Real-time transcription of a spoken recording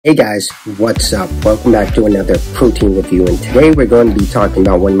Hey guys, what's up? Welcome back to another protein review, and today we're going to be talking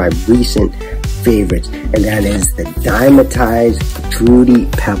about one of my recent favorites, and that is the Dymatize Fruity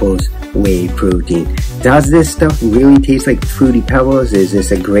Pebbles Whey Protein. Does this stuff really taste like Fruity Pebbles? Is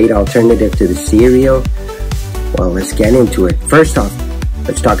this a great alternative to the cereal? Well, let's get into it. First off,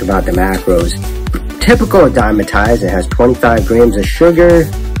 let's talk about the macros. Typical of Dymatize, it has 25 grams of sugar,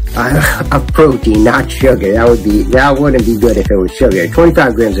 of protein, not sugar. That wouldn't be good if it was sugar.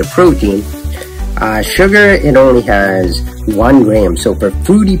 25 grams of protein. Sugar, it only has 1 gram. So for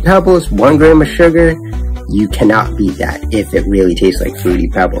Fruity Pebbles, 1 gram of sugar, you cannot beat that if it really tastes like Fruity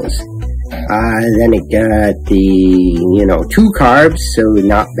Pebbles. Then it got the, 2 carbs, so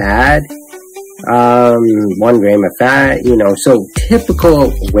not bad. 1 gram of fat, so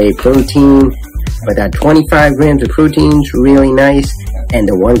typical whey protein. But that 25 grams of protein is really nice, and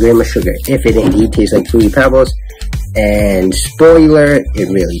the 1 gram of sugar, if it indeed tastes like Fruity Pebbles. And spoiler, it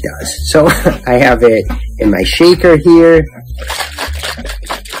really does. So I have it in my shaker here.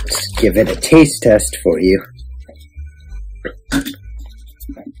 Let's give it a taste test for you.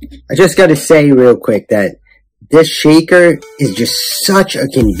 I just gotta say real quick that this shaker is just such a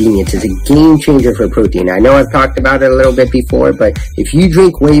convenience. It's a game changer for protein. I know I've talked about it a little bit before, but if you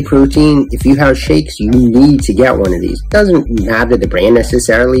drink whey protein, if you have shakes, you need to get one of these. It doesn't matter the brand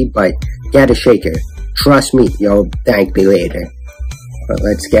necessarily, but get a shaker. Trust me, you'll thank me later. But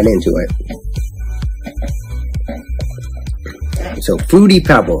let's get into it. So, Fruity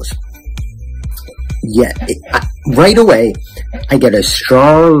Pebbles. Yeah, right away, I get a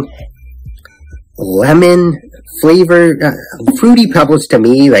strong lemon flavor. Fruity Pebbles to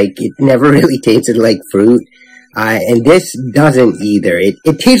me, it never really tasted like fruit. And this doesn't either.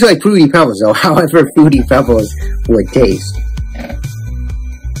 It tastes like Fruity Pebbles though, however Fruity Pebbles would taste.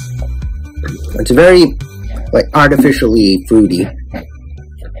 It's very, artificially fruity.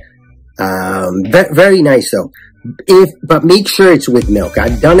 Very nice though. But make sure it's with milk.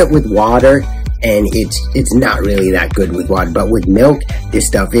 I've done it with water, and it's not really that good with water, but with milk, this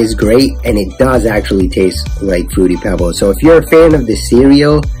stuff is great, and it does actually taste like Fruity Pebbles. So if you're a fan of the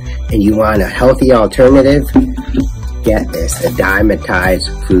cereal and you want a healthy alternative, get this, the Dymatize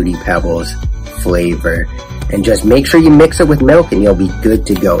Fruity Pebbles flavor. And just make sure you mix it with milk and you'll be good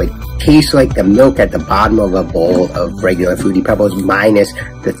to go. It tastes like the milk at the bottom of a bowl of regular Fruity Pebbles minus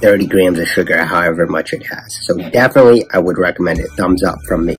the 30 grams of sugar, however much it has. So definitely, I would recommend it. Thumbs up from me.